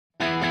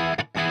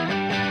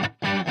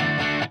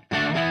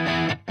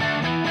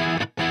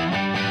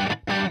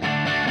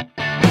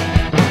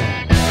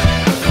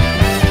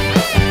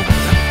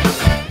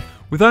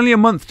With only a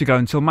month to go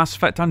until Mass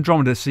Effect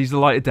Andromeda sees the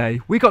light of day,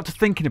 we got to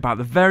thinking about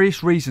the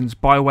various reasons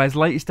BioWare's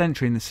latest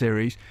entry in the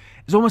series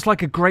is almost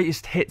like a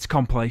greatest hits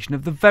compilation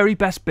of the very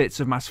best bits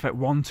of Mass Effect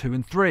 1, 2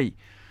 and 3.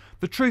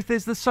 The truth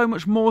is there's so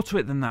much more to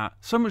it than that,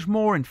 so much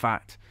more in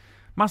fact.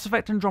 Mass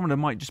Effect Andromeda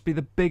might just be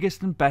the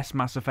biggest and best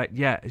Mass Effect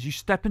yet as you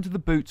step into the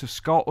boots of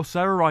Scott or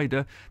Sarah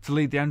Ryder to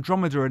lead the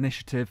Andromeda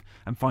initiative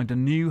and find a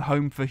new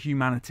home for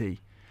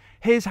humanity.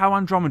 Here's how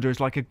Andromeda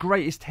is like a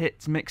greatest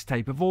hits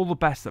mixtape of all the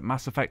best that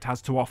Mass Effect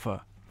has to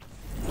offer.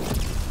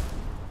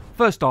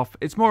 First off,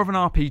 it's more of an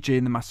RPG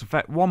in the Mass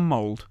Effect 1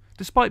 mould.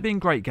 Despite being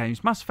great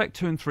games, Mass Effect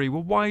 2 and 3 were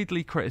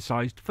widely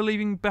criticised for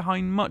leaving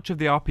behind much of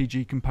the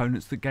RPG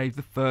components that gave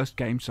the first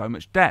game so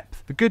much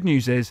depth. The good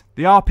news is,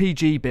 the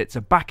RPG bits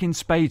are back in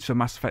spades for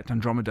Mass Effect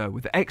Andromeda,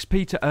 with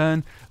XP to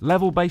earn,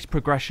 level-based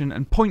progression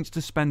and points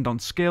to spend on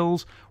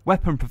skills,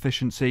 weapon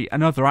proficiency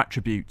and other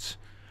attributes.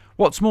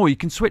 What's more, you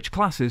can switch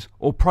classes,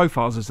 or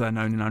profiles as they're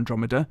known in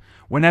Andromeda,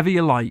 whenever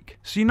you like,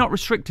 so you're not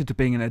restricted to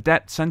being an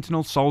adept,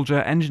 sentinel,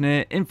 soldier,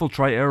 engineer,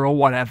 infiltrator or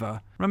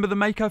whatever. Remember the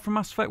Mako from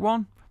Mass Effect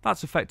 1?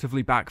 That's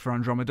effectively back for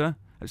Andromeda,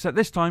 except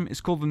this time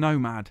it's called the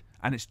Nomad,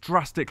 and it's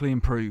drastically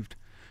improved.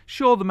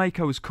 Sure, the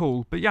Mako was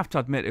cool, but you have to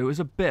admit it was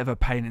a bit of a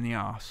pain in the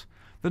arse.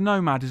 The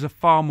Nomad is a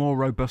far more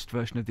robust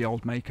version of the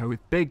old Mako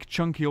with big,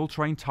 chunky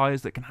all-terrain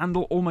tyres that can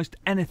handle almost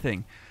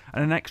anything,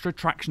 and an extra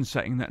traction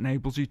setting that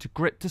enables you to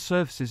grip to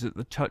surfaces at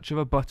the touch of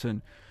a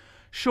button.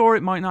 Sure,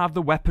 it might not have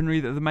the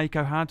weaponry that the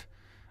Mako had.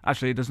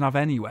 Actually, it doesn't have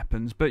any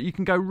weapons, but you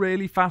can go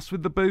really fast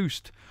with the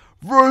boost.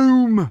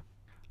 Vroom!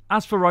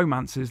 As for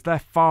romances, they're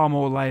far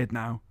more layered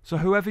now, so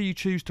whoever you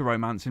choose to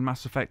romance in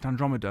Mass Effect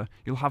Andromeda,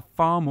 you'll have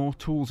far more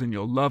tools in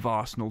your love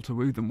arsenal to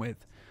woo them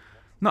with.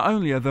 Not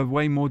only are there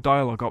way more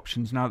dialogue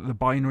options now that the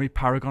binary,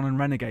 Paragon and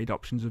Renegade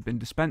options have been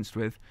dispensed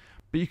with,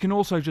 but you can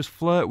also just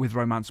flirt with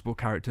romanceable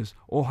characters,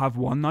 or have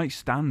one-night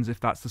stands if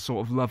that's the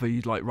sort of lover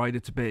you'd like Ryder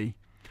to be.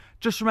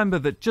 Just remember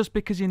that just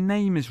because your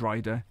name is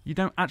Ryder, you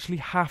don't actually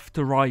have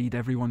to ride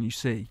everyone you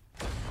see.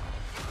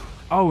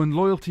 Oh, and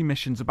loyalty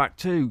missions are back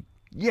too.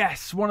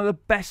 Yes, one of the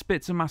best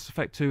bits of Mass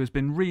Effect 2 has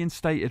been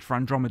reinstated for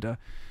Andromeda,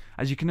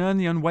 as you can earn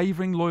the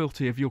unwavering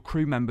loyalty of your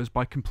crew members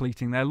by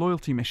completing their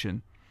loyalty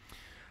mission.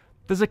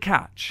 There's a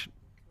catch.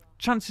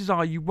 Chances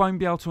are you won't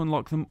be able to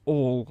unlock them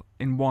all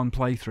in one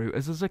playthrough,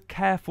 as there's a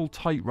careful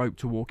tightrope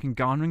to walk in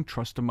garnering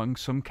trust among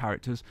some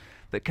characters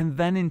that can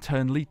then in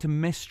turn lead to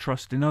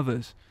mistrust in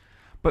others.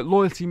 But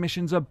loyalty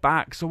missions are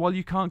back, so while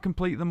you can't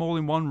complete them all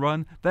in one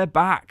run, they're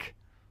back.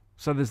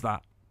 So there's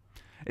that.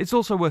 It's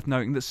also worth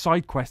noting that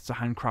side quests are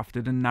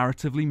handcrafted and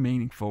narratively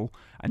meaningful,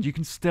 and you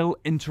can still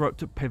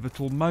interrupt at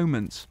pivotal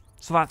moments.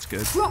 So that's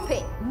good. Drop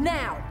it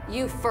now,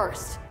 you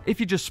first. If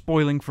you're just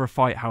spoiling for a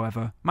fight,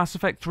 however, Mass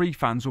Effect 3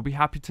 fans will be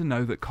happy to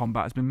know that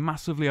combat has been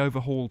massively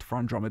overhauled for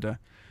Andromeda.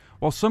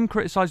 While some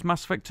criticise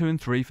Mass Effect 2 and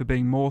 3 for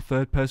being more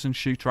third-person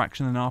shooter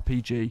action than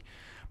RPG,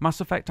 Mass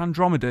Effect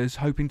Andromeda is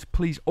hoping to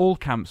please all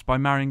camps by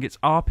marrying its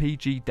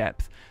RPG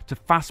depth to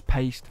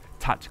fast-paced,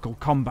 tactical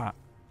combat.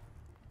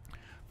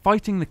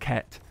 Fighting the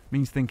Kett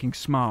means thinking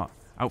smart,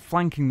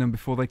 outflanking them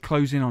before they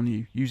close in on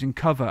you, using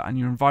cover and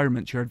your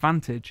environment to your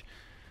advantage.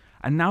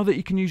 And now that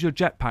you can use your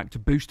jetpack to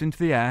boost into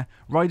the air,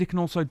 Ryder can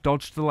also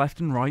dodge to the left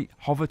and right,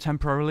 hover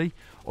temporarily,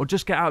 or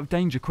just get out of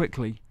danger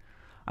quickly.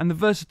 And the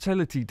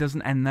versatility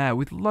doesn't end there,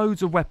 with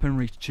loads of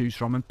weaponry to choose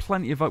from and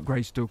plenty of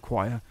upgrades to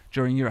acquire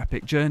during your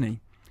epic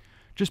journey.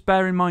 Just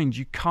bear in mind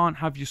you can't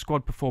have your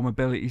squad perform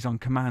abilities on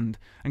command,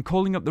 and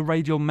calling up the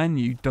radial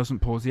menu doesn't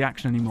pause the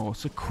action anymore,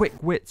 so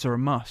quick wits are a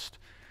must.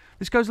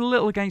 This goes a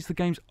little against the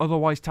game's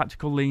otherwise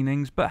tactical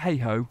leanings, but hey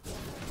ho.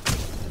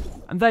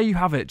 And there you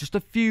have it, just a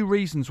few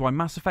reasons why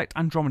Mass Effect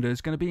Andromeda is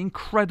going to be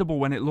incredible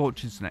when it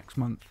launches next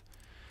month.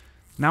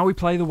 Now we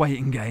play the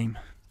waiting game.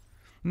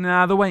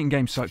 Nah, the waiting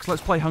game sucks,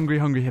 let's play Hungry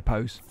Hungry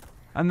Hippos.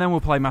 And then we'll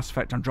play Mass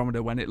Effect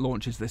Andromeda when it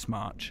launches this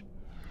March.